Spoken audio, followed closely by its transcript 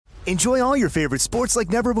Enjoy all your favorite sports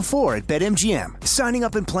like never before at BetMGM. Signing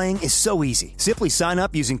up and playing is so easy. Simply sign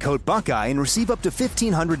up using code Buckeye and receive up to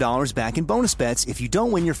 $1,500 back in bonus bets if you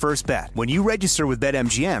don't win your first bet. When you register with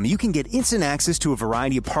BetMGM, you can get instant access to a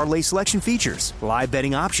variety of parlay selection features, live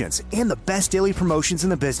betting options, and the best daily promotions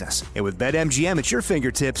in the business. And with BetMGM at your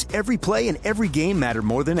fingertips, every play and every game matter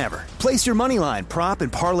more than ever. Place your moneyline, prop,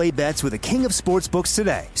 and parlay bets with the king of sportsbooks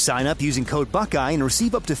today. Sign up using code Buckeye and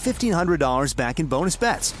receive up to $1,500 back in bonus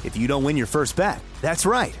bets if you don't win your first bet. That's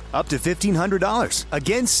right, up to $1,500.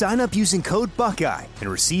 Again, sign up using code Buckeye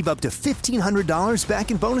and receive up to $1,500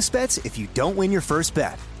 back in bonus bets if you don't win your first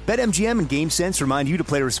bet. BetMGM and GameSense remind you to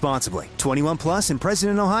play responsibly. 21 plus and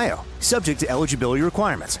present in Ohio. Subject to eligibility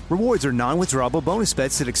requirements. Rewards are non-withdrawable bonus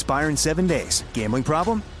bets that expire in 7 days. Gambling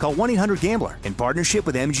problem? Call 1-800-GAMBLER in partnership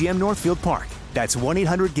with MGM Northfield Park. That's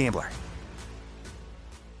 1-800-GAMBLER.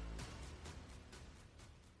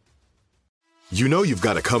 You know you've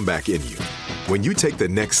got a comeback in you. When you take the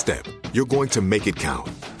next step, you're going to make it count.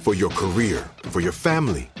 For your career, for your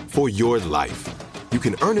family, for your life. You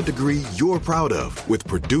can earn a degree you're proud of with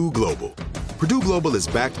Purdue Global. Purdue Global is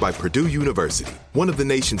backed by Purdue University, one of the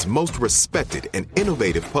nation's most respected and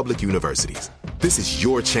innovative public universities. This is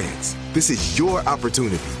your chance. This is your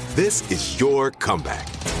opportunity. This is your comeback.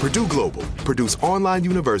 Purdue Global, Purdue's online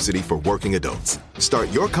university for working adults. Start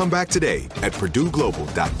your comeback today at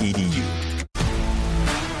purdueglobal.edu.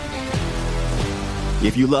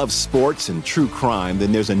 If you love sports and true crime,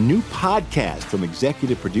 then there's a new podcast from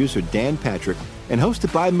executive producer Dan Patrick and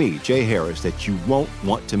hosted by me, Jay Harris, that you won't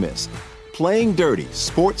want to miss. Playing Dirty: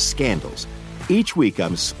 Sports Scandals. Each week,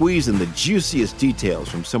 I'm squeezing the juiciest details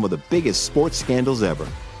from some of the biggest sports scandals ever.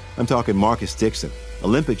 I'm talking Marcus Dixon,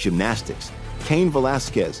 Olympic gymnastics, Cain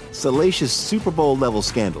Velasquez, salacious Super Bowl-level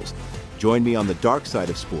scandals. Join me on the dark side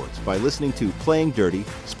of sports by listening to Playing Dirty: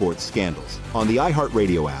 Sports Scandals on the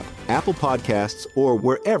iHeartRadio app, Apple Podcasts, or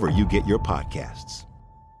wherever you get your podcasts.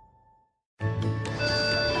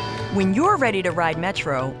 When you're ready to ride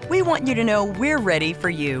Metro, we want you to know we're ready for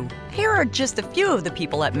you. Here are just a few of the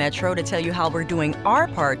people at Metro to tell you how we're doing our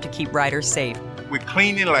part to keep riders safe. We're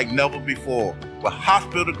cleaning like never before with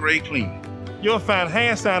hospital-grade cleaning. You'll find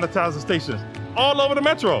hand sanitizer stations all over the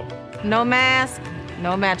Metro. No mask,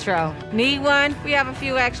 no Metro. Need one? We have a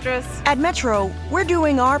few extras. At Metro, we're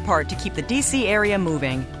doing our part to keep the D.C. area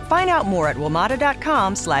moving. Find out more at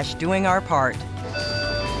WMATA.com/doingourpart.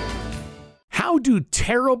 How do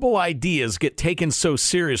terrible ideas get taken so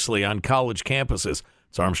seriously on college campuses?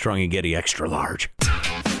 It's Armstrong and Getty Extra Large.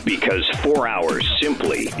 Because 4 hours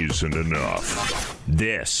simply isn't enough.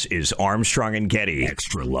 This is Armstrong and Getty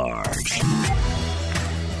Extra Large.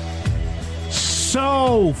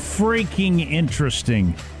 So freaking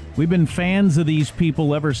interesting. We've been fans of these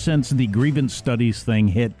people ever since the grievance studies thing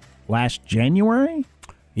hit last January.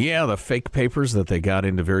 Yeah, the fake papers that they got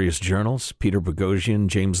into various journals. Peter Boghossian,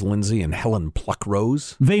 James Lindsay, and Helen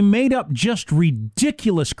Pluckrose. They made up just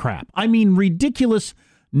ridiculous crap. I mean, ridiculous.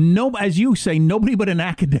 No, as you say, nobody but an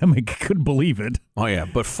academic could believe it. Oh, yeah,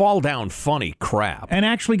 but fall down funny crap. And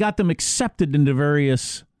actually got them accepted into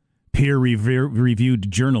various peer-reviewed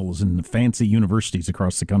journals in fancy universities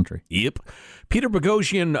across the country. Yep. Peter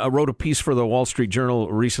Boghossian wrote a piece for the Wall Street Journal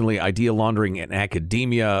recently, Idea Laundering in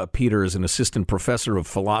Academia. Peter is an assistant professor of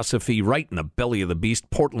philosophy right in the belly of the beast,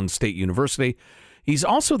 Portland State University. He's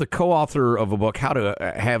also the co-author of a book, How to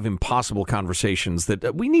Have Impossible Conversations,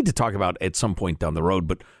 that we need to talk about at some point down the road,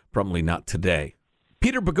 but probably not today.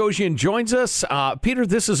 Peter Boghossian joins us. Peter,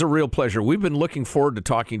 this is a real pleasure. We've been looking forward to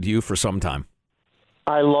talking to you for some time.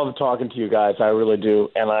 I love talking to you guys. I really do.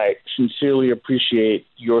 And I sincerely appreciate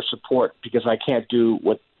your support because I can't do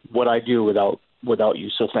what I do without you.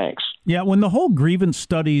 So thanks. Yeah, when the whole grievance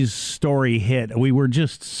studies story hit, we were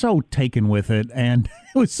just so taken with it. And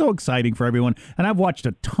it was so exciting for everyone. And I've watched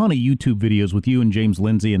a ton of YouTube videos with you and James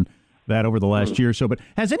Lindsay and that over the last year or so. But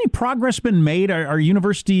has any progress been made? Are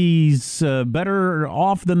universities better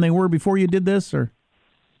off than they were before you did this? Or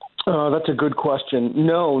that's a good question.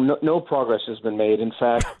 No progress has been made. In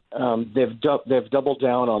fact, they've doubled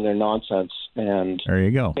down on their nonsense and there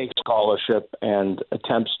you go. Fake scholarship and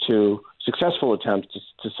successful attempts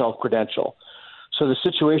to self-credential. So the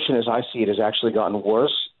situation, as I see it, has actually gotten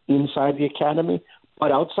worse inside the academy,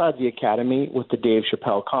 but outside the academy with the Dave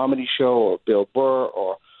Chappelle comedy show or Bill Burr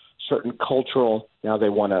or certain cultural, now they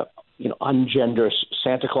want to ungender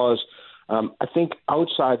Santa Claus. I think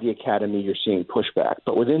outside the academy, you're seeing pushback,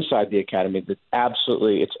 but with inside the academy, it's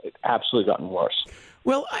absolutely gotten worse.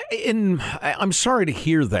 Well, I'm sorry to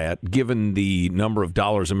hear that, given the number of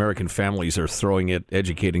dollars American families are throwing at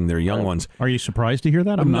educating their young ones. Are you surprised to hear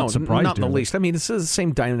that? I'm not surprised. Not in the least. I mean, it's the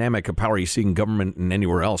same dynamic of power you see in government and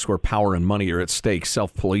anywhere else where power and money are at stake.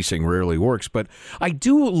 Self-policing rarely works. But I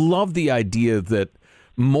do love the idea that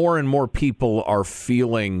more and more people are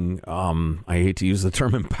feeling, I hate to use the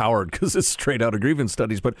term empowered because it's straight out of grievance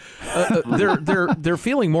studies, but they're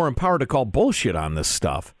feeling more empowered to call bullshit on this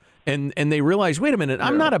stuff. And they realize, wait a minute,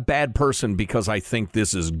 I'm not a bad person because I think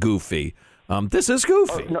this is goofy. This is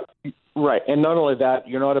goofy. No, right. And not only that,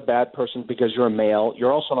 you're not a bad person because you're a male.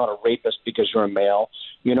 You're also not a rapist because you're a male.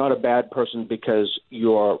 You're not a bad person because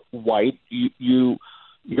you're white. Your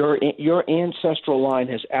ancestral line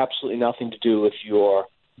has absolutely nothing to do with your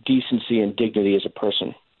decency and dignity as a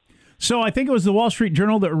person. So I think it was the Wall Street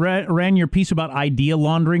Journal that ran your piece about idea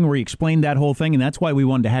laundering where you explained that whole thing, and that's why we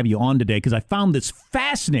wanted to have you on today, because I found this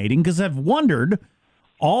fascinating, because I've wondered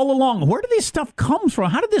all along, where did this stuff come from?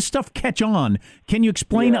 How did this stuff catch on? Can you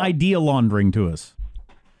explain idea laundering to us?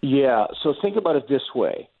 Yeah, so think about it this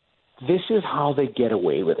way. This is how they get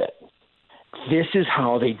away with it. This is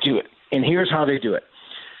how they do it, and here's how they do it.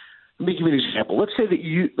 Let me give you an example. Let's say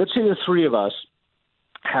the three of us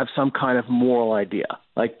have some kind of moral idea.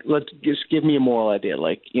 Like, let's just give me a moral idea.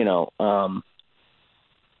 Like, I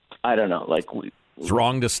don't know. Like, it's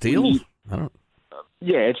wrong to steal.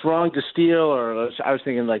 Yeah, it's wrong to steal. Or I was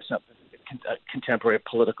thinking like something contemporary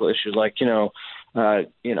political issues, like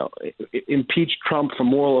impeach Trump for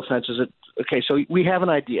moral offenses. Okay, so we have an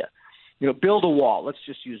idea. Build a wall. Let's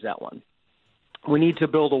just use that one. We need to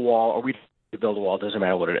build a wall, or we need to build a wall. It doesn't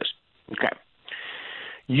matter what it is. Okay.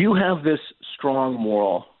 You have this strong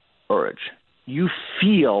moral urge. You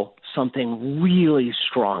feel something really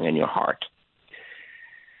strong in your heart.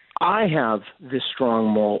 I have this strong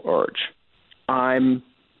moral urge. I'm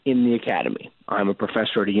in the academy. I'm a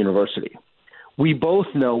professor at a university. We both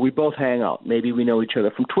hang out. Maybe we know each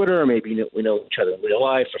other from Twitter, or maybe we know each other in real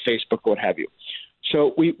life, or Facebook, or what have you.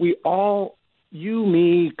 So we all, you,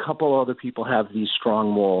 me, a couple other people, have these strong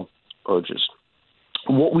moral urges.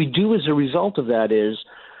 What we do as a result of that is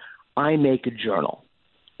I make a journal.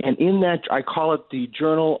 And in that, I call it the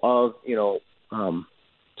Journal of,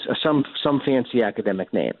 some fancy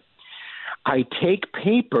academic name. I take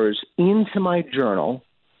papers into my journal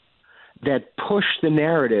that push the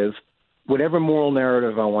narrative, whatever moral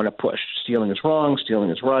narrative I want to push. Stealing is wrong, stealing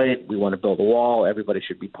is right, we want to build a wall, everybody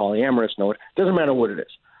should be polyamorous. No, it doesn't matter what it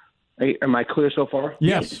is. Am I clear so far?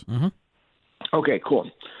 Yes. Mm-hmm. Okay, cool.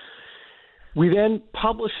 We then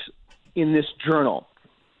publish in this journal,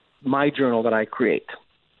 my journal that I create.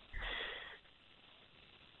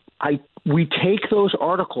 We take those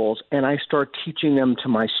articles and I start teaching them to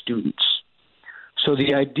my students. So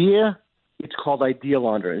the idea, it's called idea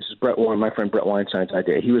laundering. This is my friend Brett Weinstein's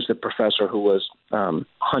idea. He was the professor who was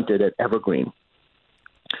hunted at Evergreen.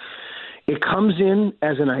 It comes in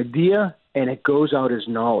as an idea and it goes out as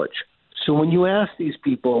knowledge. So when you ask these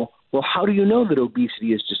people, well, how do you know that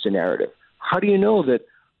obesity is just a narrative? How do you know that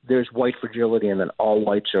there's white fragility and that all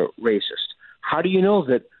whites are racist? How do you know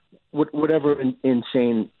that whatever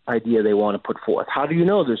insane idea they want to put forth, how do you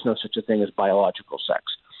know there's no such a thing as biological sex?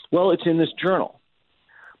 Well, it's in this journal.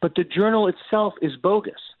 But the journal itself is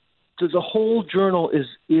bogus. So the whole journal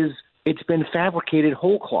it's been fabricated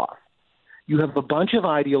whole cloth. You have a bunch of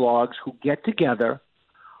ideologues who get together,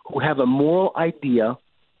 who have a moral idea,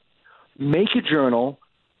 make a journal,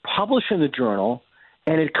 publish in the journal,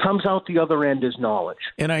 and it comes out the other end as knowledge.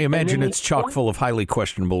 And I imagine it's chock full of highly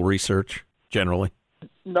questionable research, generally.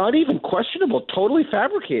 Not even questionable, totally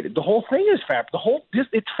fabricated. The whole thing is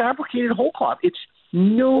it's fabricated whole cloth. It's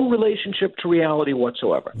no relationship to reality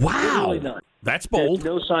whatsoever. Wow. Literally none. That's bold. There's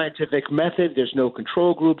no scientific method. There's no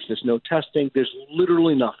control groups. There's no testing. There's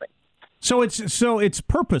literally nothing. So it's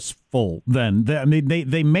purposeful then. I mean,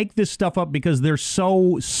 they make this stuff up because they're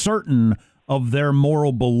so certain of their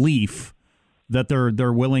moral belief that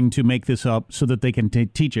they're willing to make this up so that they can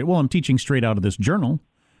teach it. Well, I'm teaching straight out of this journal.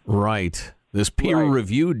 Right. This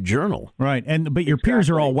peer-reviewed journul. Right. But your peers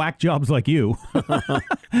are all whack jobs like you.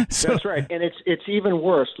 That's right. And it's even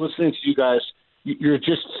worse. Listening to you guys,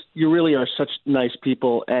 you really are such nice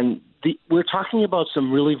people. And we're talking about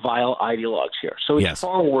some really vile ideologues here. So it's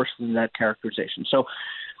far worse than that characterization. So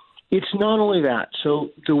it's not only that. So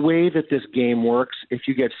the way that this game works, if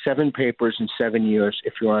you get 7 papers in 7 years,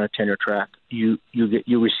 if you're on a tenure track, you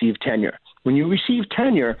receive tenure. When you receive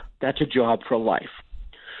tenure, that's a job for life.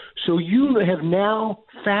 So you have now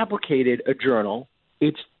fabricated a journal.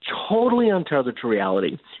 It's totally untethered to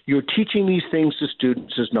reality. You're teaching these things to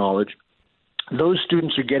students as knowledge. Those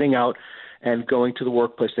students are getting out and going to the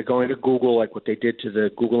workplace. They're going to Google, like what they did to the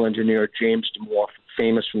Google engineer James Damore,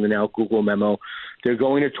 famous from the Now Google memo. They're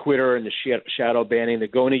going to Twitter and the shadow banning. They're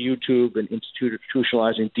going to YouTube and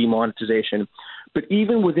institutionalizing demonetization. But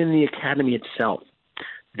even within the academy itself,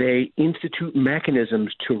 they institute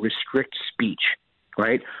mechanisms to restrict speech,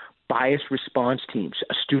 right? Bias response teams.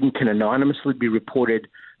 A student can anonymously be reported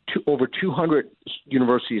to. Over 200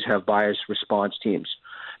 universities have bias response teams.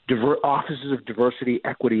 Offices of diversity,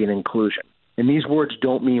 equity, and inclusion. And these words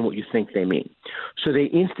don't mean what you think they mean. So they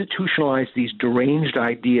institutionalize these deranged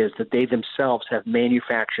ideas that they themselves have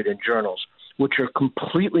manufactured in journals, which are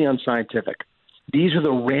completely unscientific. These are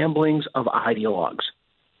the ramblings of ideologues.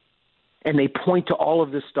 And they point to all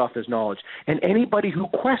of this stuff as knowledge. And anybody who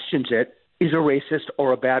questions it is a racist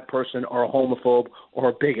or a bad person or a homophobe or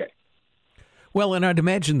a bigot. Well, and I'd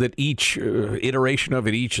imagine that each iteration of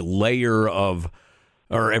it, each layer of,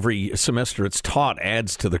 or every semester it's taught,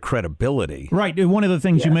 adds to the credibility. Right. And one of the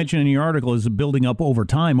things you mentioned in your article is building up over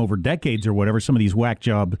time, over decades or whatever, some of these whack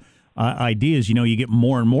job ideas. You know, you get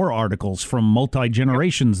more and more articles from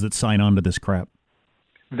multi-generations that sign on to this crap.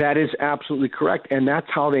 That is absolutely correct. And that's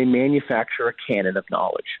how they manufacture a canon of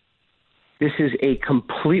knowledge. This is a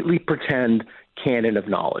completely pretend canon of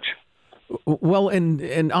knowledge. Well,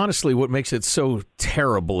 and honestly, what makes it so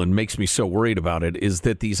terrible and makes me so worried about it is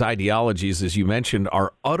that these ideologies, as you mentioned,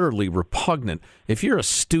 are utterly repugnant. If you're a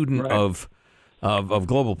student of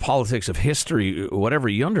global politics, of history, whatever,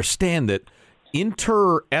 you understand that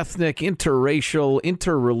inter-ethnic, interracial,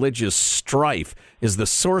 interreligious strife is the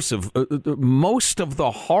source of most of the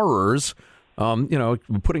horrors,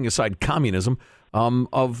 putting aside communism,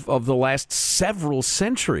 of the last several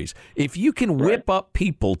centuries. If you can whip up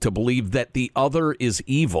people to believe that the other is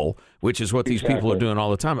evil, which is what these people are doing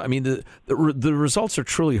all the time, I mean, the results are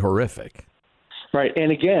truly horrific. Right.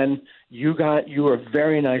 And again, you are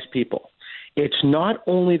very nice people. It's not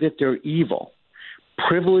only that they're evil.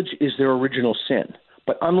 Privilege is their original sin.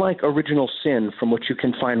 But unlike original sin from which you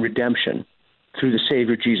can find redemption through the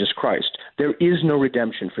Savior Jesus Christ, there is no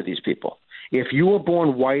redemption for these people. If you were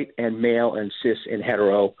born white and male and cis and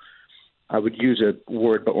hetero, I would use a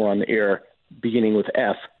word, but we're on the air, beginning with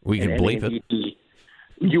F. We can bleep it.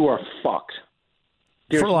 You are fucked.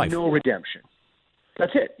 There's for life. No redemption.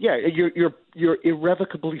 That's it. Yeah, you're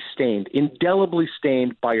irrevocably stained, indelibly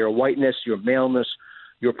stained by your whiteness, your maleness,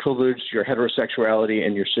 your privilege, your heterosexuality,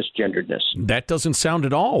 and your cisgenderedness. That doesn't sound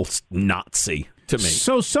at all Nazi to me.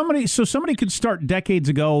 So somebody could start decades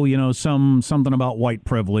ago, something about white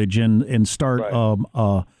privilege and start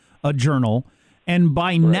a journal, and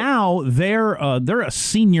by now they're a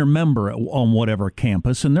senior member on whatever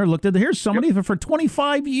campus, and they're looked at. Here's somebody that for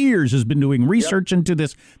 25 years has been doing research into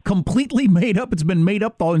this, completely made up. It's been made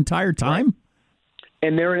up the entire time. Right.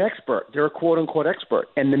 And they're an expert. They're a quote-unquote expert.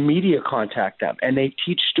 And the media contact them. And they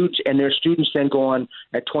teach students. And their students then go on,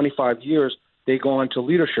 at 25 years, they go on to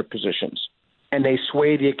leadership positions. And they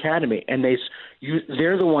sway the academy. And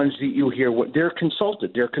they're the ones that you hear. They're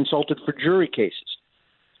consulted. They're consulted for jury cases.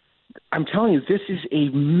 I'm telling you, this is a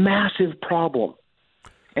massive problem.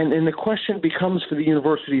 And the question becomes for the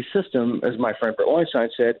university system, as my friend Bert Weinstein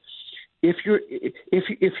said, if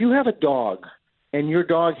you have a dog and your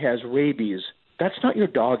dog has rabies, that's not your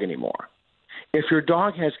dog anymore. If your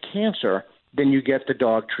dog has cancer, then you get the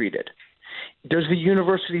dog treated. Does the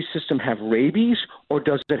university system have rabies or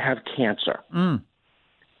does it have cancer?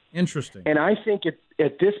 Interesting. And I think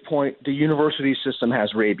at this point, the university system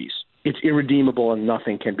has rabies. It's irredeemable and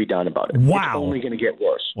nothing can be done about it. Wow. It's only going to get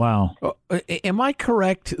worse. Wow. Am I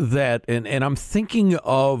correct that, and I'm thinking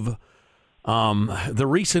of the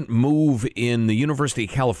recent move in the University of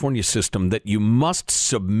California system that you must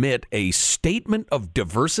submit a statement of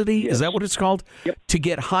diversity, is that what it's called, to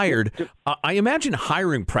get hired? I imagine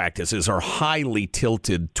hiring practices are highly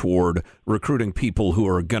tilted toward recruiting people who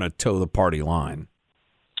are going to toe the party line.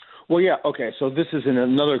 Well, yeah, okay, so this is in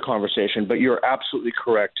another conversation, but you're absolutely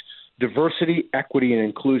correct. Diversity, equity, and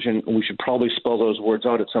inclusion, we should probably spell those words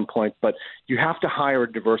out at some point, but you have to hire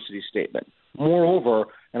a diversity statement. Moreover,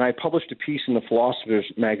 and I published a piece in the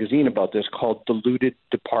Philosopher's Magazine about this called Diluted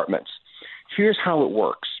Departments. Here's how it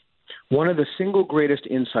works. One of the single greatest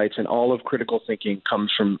insights in all of critical thinking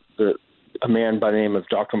comes from a man by the name of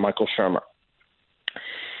Dr. Michael Shermer.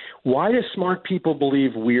 Why do smart people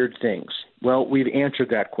believe weird things? Well, we've answered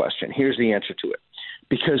that question. Here's the answer to it.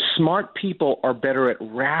 Because smart people are better at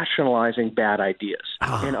rationalizing bad ideas.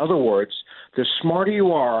 In other words, the smarter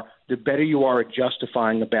you are, the better you are at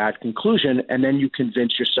justifying a bad conclusion, and then you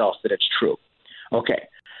convince yourself that it's true. Okay.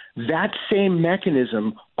 That same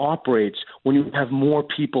mechanism operates when you have more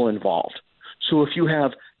people involved. So if you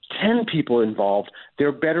have 10 people involved,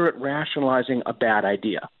 they're better at rationalizing a bad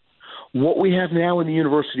idea. What we have now in the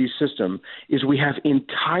university system is we have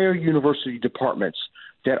entire university departments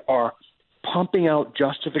that are pumping out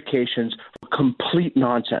justifications for complete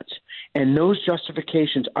nonsense. And those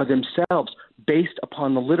justifications are themselves based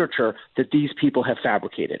upon the literature that these people have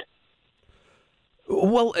fabricated.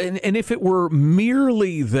 Well, and if it were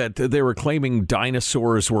merely that they were claiming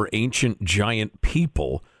dinosaurs were ancient giant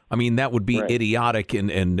people, I mean, that would be idiotic and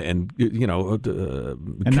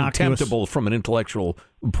contemptible from an intellectual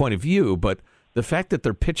point of view. But the fact that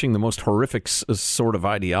they're pitching the most horrific sort of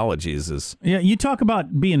ideologies is... Yeah, you talk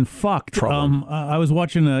about being fucked. I was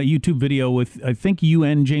watching a YouTube video with, I think you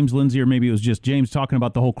and James Lindsay, or maybe it was just James, talking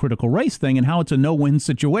about the whole critical race thing and how it's a no-win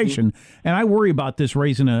situation. And I worry about this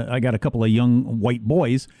raising I got a couple of young white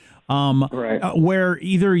boys, where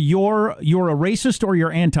either you're a racist or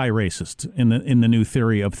you're anti-racist in the new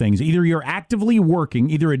theory of things. Either you're actively working,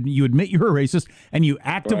 either you admit you're a racist and you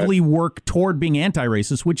actively work toward being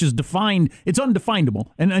anti-racist, which is defined, it's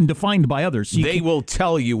undefinable and defined by others. So they will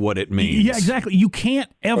tell you what it means. Yeah, exactly. You can't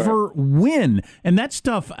ever win. And that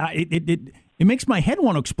stuff, it makes my head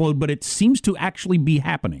want to explode, but it seems to actually be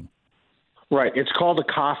happening. Right. It's called a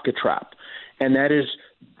Kafka trap. And that is...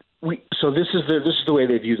 So this is the way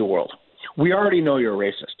they view the world. We already know you're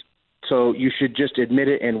a racist, so you should just admit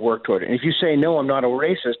it and work toward it. And if you say, no, I'm not a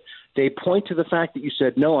racist, they point to the fact that you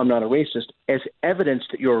said, no, I'm not a racist, as evidence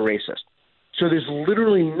that you're a racist. So there's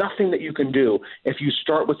literally nothing that you can do if you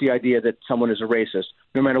start with the idea that someone is a racist.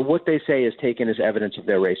 No matter what they say is taken as evidence of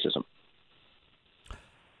their racism.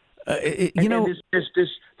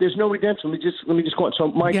 There's no redemption. Let me just go on. So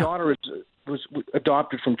my daughter was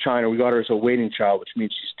adopted from China. We got her as a waiting child, which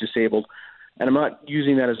means she's disabled. And I'm not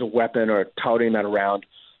using that as a weapon or touting that around.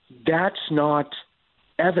 That's not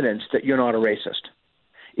evidence that you're not a racist.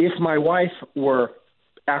 If my wife were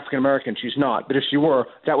African American, she's not. But if she were,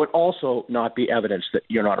 that would also not be evidence that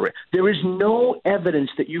you're not a racist. There is no evidence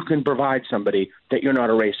that you can provide somebody that you're not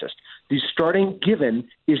a racist. The starting given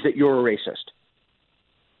is that you're a racist.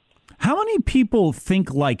 How many people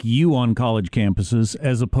think like you on college campuses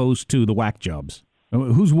as opposed to the whack jobs?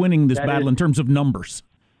 Who's winning this battle in terms of numbers?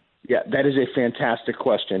 Yeah, that is a fantastic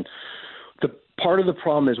question. The part of the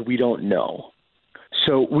problem is we don't know.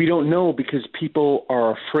 So we don't know because people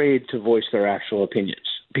are afraid to voice their actual opinions.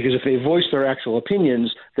 Because if they voice their actual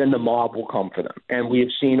opinions, then the mob will come for them. And we have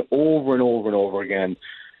seen over and over and over again,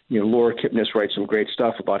 Laura Kipnis writes some great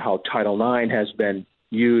stuff about how Title IX has been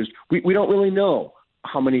used. We don't really know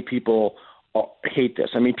how many people hate this.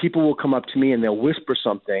 I mean, people will come up to me and they'll whisper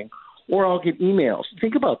something, or I'll get emails.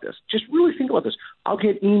 Think about this. Just really think about this. I'll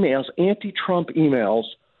get emails, anti-Trump emails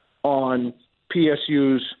on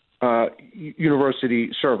PSU's university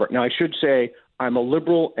server. Now, I should say I'm a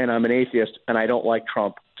liberal and I'm an atheist, and I don't like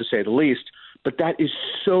Trump, to say the least, but that is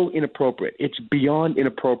so inappropriate. It's beyond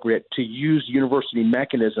inappropriate to use university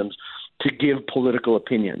mechanisms to give political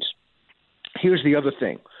opinions. Here's the other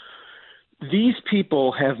thing. These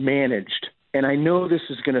people have managed, and I know this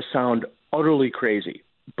is going to sound utterly crazy,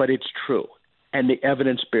 but it's true, and the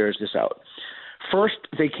evidence bears this out. First,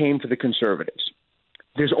 they came for the conservatives.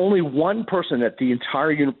 There's only one person at the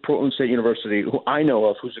entire Portland State University who I know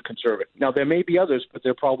of who's a conservative. Now, there may be others, but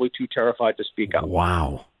they're probably too terrified to speak up.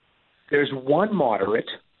 Wow. There's one moderate,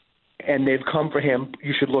 and they've come for him.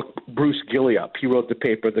 You should look Bruce Gilley up. He wrote the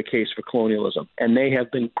paper, The Case for Colonialism, and they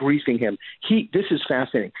have been griefing him. This is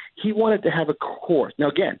fascinating. He wanted to have a course. Now,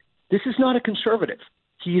 again, this is not a conservative.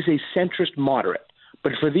 He is a centrist moderate.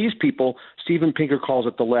 But for these people, Steven Pinker calls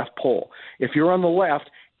it the left pole. If you're on the left,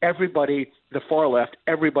 the far left,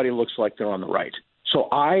 everybody looks like they're on the right. So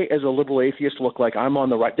I, as a liberal atheist, look like I'm on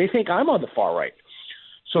the right. They think I'm on the far right.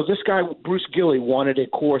 So this guy, Bruce Gilley, wanted a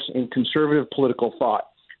course in conservative political thought.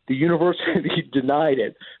 The university denied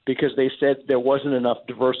it because they said there wasn't enough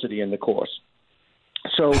diversity in the course.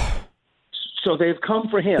 So they've come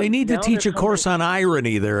for him. They need to teach a course on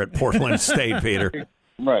irony there at Portland State, Peter.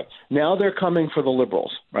 Right. Now they're coming for the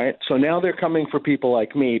liberals, right? So now they're coming for people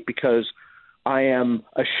like me because I am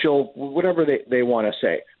a shill, whatever they want to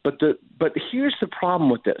say. But here's the problem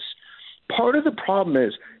with this. Part of the problem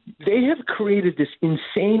is they have created this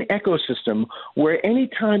insane ecosystem where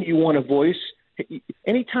anytime you want to voice,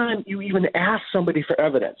 anytime you even ask somebody for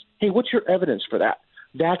evidence, hey, what's your evidence for that?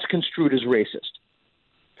 That's construed as racist.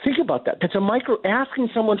 Think about that. Asking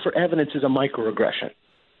someone for evidence is a microaggression.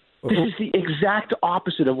 This is the exact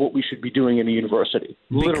opposite of what we should be doing in a university.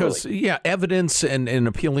 Literally. Because, evidence and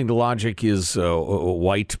appealing to logic is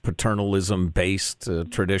white paternalism-based,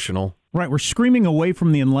 traditional. Right, we're screaming away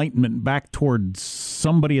from the Enlightenment back towards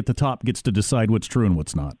somebody at the top gets to decide what's true and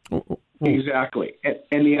what's not. Exactly.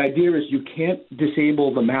 And the idea is you can't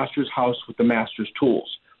disable the master's house with the master's tools.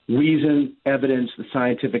 Reason, evidence, the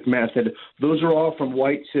scientific method, those are all from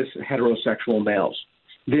white, cis, heterosexual males.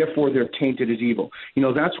 Therefore, they're tainted as evil.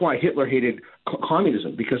 That's why Hitler hated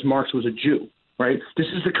communism, because Marx was a Jew, right? This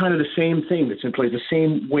is the same thing that's in place, the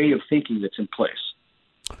same way of thinking that's in place.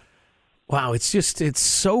 Wow, it's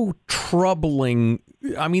so troubling.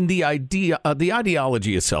 I mean, the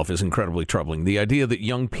ideology itself is incredibly troubling. The idea that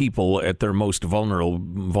young people at their most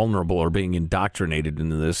vulnerable are being indoctrinated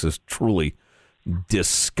into this is truly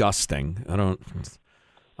disgusting.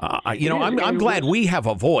 I'm glad we have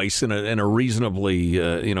a voice and a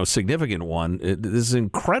reasonably significant one. This is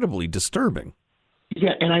incredibly disturbing.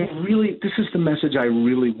 Yeah, and this is the message I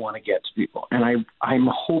really want to get to people, and I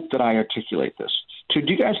hope that I articulate this. So,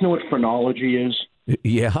 do you guys know what phrenology is?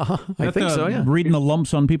 Yeah, I think so. Yeah, reading the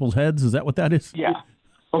lumps on people's heads, is that what that is? Yeah.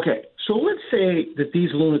 Okay, so let's say that these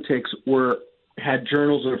lunatics had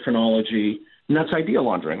journals of phrenology, and that's idea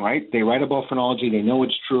laundering, right? They write about phrenology, they know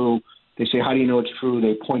it's true. They say, how do you know it's true?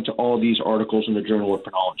 They point to all these articles in the Journal of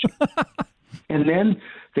Phrenology. And then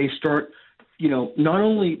they start, not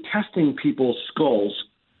only testing people's skulls,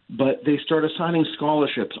 but they start assigning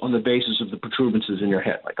scholarships on the basis of the protuberances in your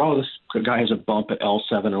head. Like, this guy has a bump at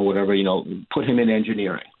L7 or whatever, put him in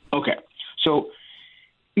engineering. Okay, so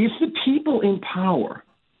if the people in power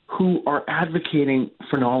who are advocating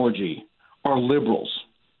phrenology are liberals,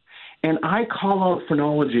 and I call out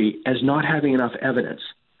phrenology as not having enough evidence,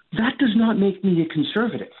 that does not make me a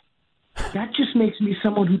conservative. That just makes me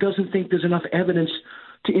someone who doesn't think there's enough evidence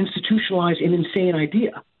to institutionalize an insane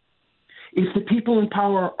idea. If the people in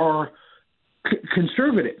power are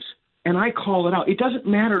conservatives, and I call it out, it doesn't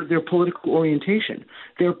matter their political orientation.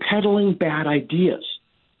 They're peddling bad ideas.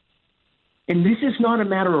 And this is not a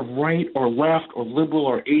matter of right or left or liberal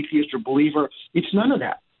or atheist or believer. It's none of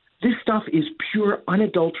that. This stuff is pure,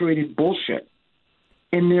 unadulterated bullshit.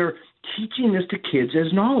 And they're teaching this to kids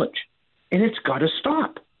as knowledge. And it's got to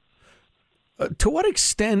stop. To what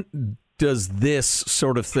extent does this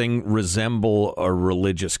sort of thing resemble a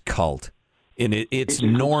religious cult in its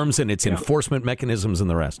norms and its enforcement mechanisms and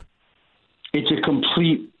the rest? It's a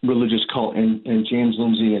complete religious cult. And James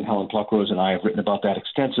Lindsay and Helen Pluckrose and I have written about that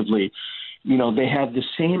extensively. They have the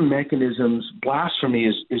same mechanisms. Blasphemy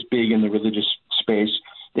is big in the religious space.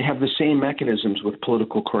 They have the same mechanisms with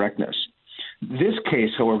political correctness. This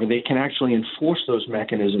case, however, they can actually enforce those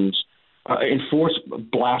mechanisms, enforce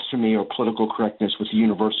blasphemy or political correctness with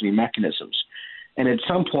university mechanisms. And at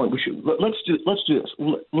some point, let's do this.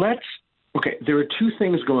 Okay, there are two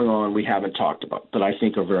things going on we haven't talked about that I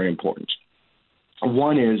think are very important.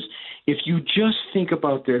 One is, if you just think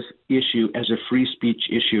about this issue as a free speech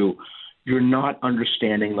issue, you're not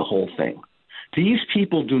understanding the whole thing. These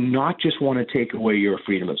people do not just want to take away your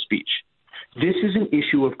freedom of speech. This is an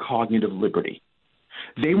issue of cognitive liberty.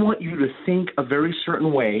 They want you to think a very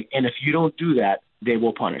certain way, and if you don't do that, they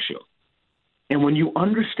will punish you. And when you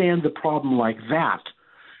understand the problem like that,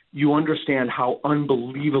 you understand how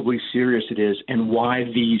unbelievably serious it is and why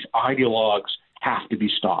these ideologues have to be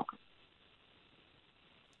stopped.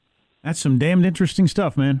 That's some damned interesting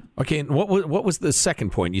stuff, man. Okay, and what was the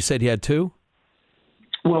second point? You said you had two?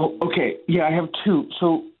 Well, okay, yeah, I have two.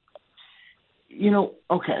 So,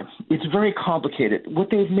 okay, it's very complicated. What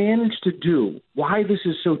they've managed to do, why this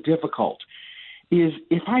is so difficult, is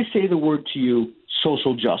if I say the word to you,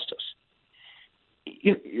 social justice,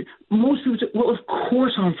 most people say, well, of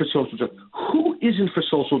course I'm for social justice. Who isn't for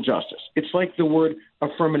social justice? It's like the word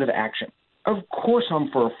affirmative action. Of course I'm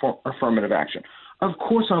for affirmative action. Of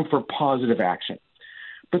course I'm for positive action.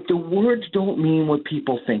 But the words don't mean what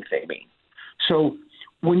people think they mean. So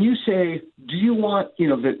when you say, do you want,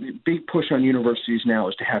 the big push on universities now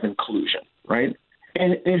is to have inclusion, right?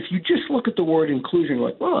 And if you just look at the word inclusion, you're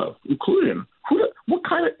like, well, inclusion,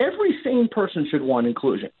 every sane person should want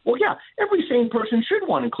inclusion. Well, yeah, every sane person should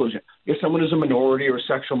want inclusion. If someone is a minority or a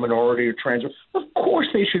sexual minority or trans, of course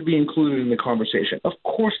they should be included in the conversation. Of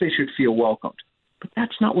course they should feel welcomed. But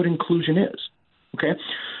that's not what inclusion is, okay?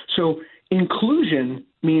 So inclusion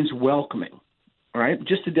means welcoming. All right,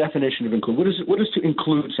 just the definition of include. What is to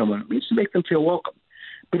include someone? It means to make them feel welcome.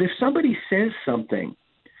 But if somebody says something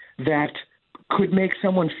that could make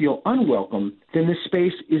someone feel unwelcome, then the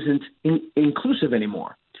space isn't inclusive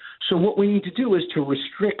anymore. So what we need to do is to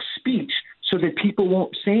restrict speech so that people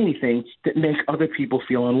won't say anything that make other people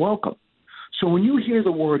feel unwelcome. So when you hear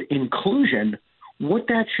the word inclusion, what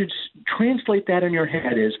that should translate that in your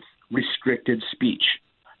head is restricted speech.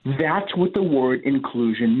 That's what the word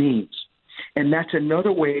inclusion means. And that's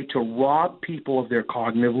another way to rob people of their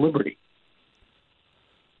cognitive liberty.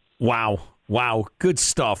 Wow. Wow, good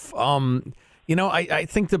stuff. I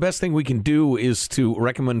think the best thing we can do is to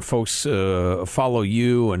recommend folks follow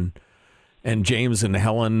you and James and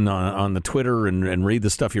Helen on the Twitter and read the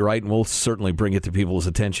stuff you write, and we'll certainly bring it to people's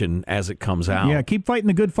attention as it comes out. Yeah, keep fighting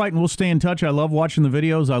the good fight, and we'll stay in touch. I love watching the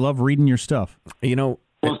videos. I love reading your stuff. Well,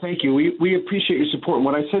 thank you. We appreciate your support. And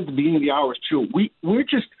what I said at the beginning of the hour is true. We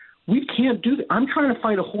can't do that. I'm trying to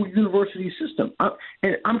fight a whole university system.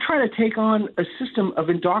 And I'm trying to take on a system of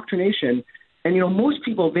indoctrination. And, most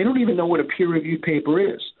people, they don't even know what a peer-reviewed paper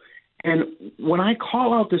is. And when I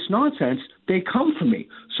call out this nonsense, they come for me.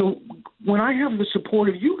 So when I have the support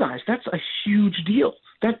of you guys, that's a huge deal.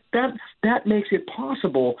 That makes it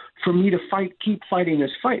possible for me to keep fighting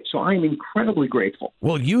this fight. So I am incredibly grateful.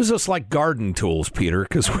 Well, use us like garden tools, Peter,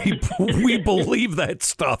 because we believe that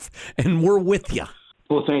stuff, and we're with you.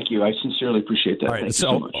 Well, thank you. I sincerely appreciate that. All right, thank you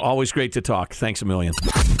so much. Always great to talk. Thanks a million.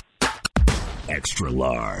 Extra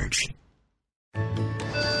large.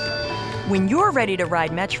 When you're ready to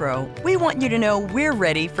ride Metro, we want you to know we're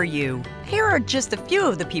ready for you. Here are just a few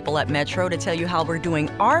of the people at Metro to tell you how we're doing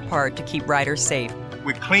our part to keep riders safe.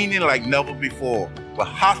 We're cleaning like never before with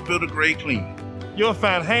hospital-grade cleaning. You'll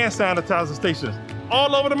find hand sanitizer stations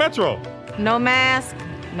all over the Metro. No mask,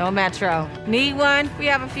 no Metro. Need one? We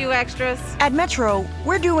have a few extras. At Metro,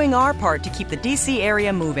 we're doing our part to keep the D.C.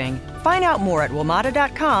 area moving. Find out more at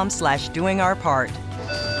WMATA.com/doingourpart.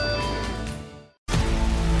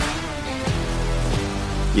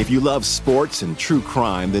 If you love sports and true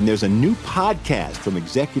crime, then there's a new podcast from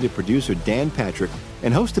executive producer Dan Patrick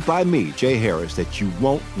and hosted by me, Jay Harris, that you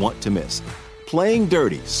won't want to miss. Playing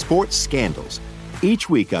Dirty: Sports Scandals. Each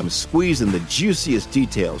week, I'm squeezing the juiciest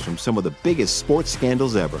details from some of the biggest sports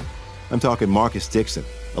scandals ever. I'm talking Marcus Dixon,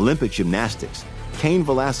 Olympic gymnastics, Cain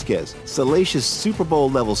Velasquez, salacious Super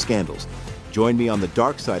Bowl-level scandals. Join me on the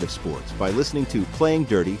dark side of sports by listening to Playing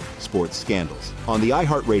Dirty: Sports Scandals on the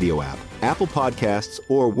iHeartRadio app, Apple Podcasts,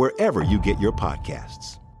 or wherever you get your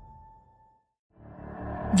podcasts.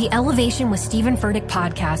 The Elevation with Stephen Furtick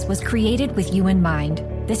podcast was created with you in mind.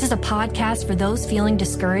 This is a podcast for those feeling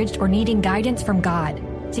discouraged or needing guidance from God.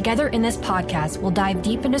 Together in this podcast, we'll dive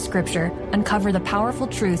deep into Scripture, uncover the powerful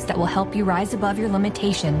truths that will help you rise above your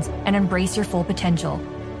limitations and embrace your full potential.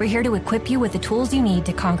 We're here to equip you with the tools you need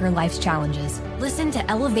to conquer life's challenges. Listen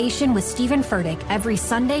to Elevation with Stephen Furtick every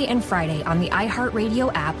Sunday and Friday on the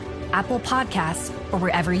iHeartRadio app, Apple Podcasts, or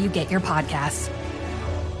wherever you get your podcasts.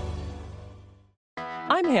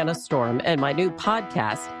 I'm Hannah Storm, and my new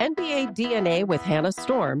podcast, NBA DNA with Hannah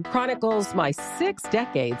Storm, chronicles my 6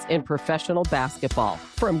 decades in professional basketball.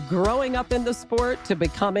 From growing up in the sport to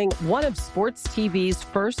becoming one of sports TV's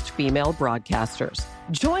first female broadcasters.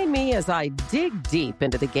 Join me as I dig deep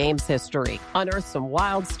into the game's history, unearth some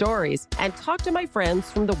wild stories, and talk to my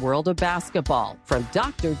friends from the world of basketball, from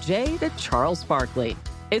Dr. J to Charles Barkley.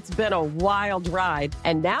 It's been a wild ride,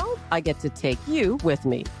 and now I get to take you with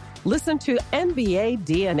me. Listen to NBA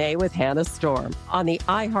DNA with Hannah Storm on the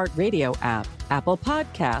iHeartRadio app, Apple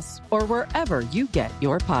Podcasts, or wherever you get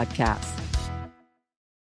your podcasts.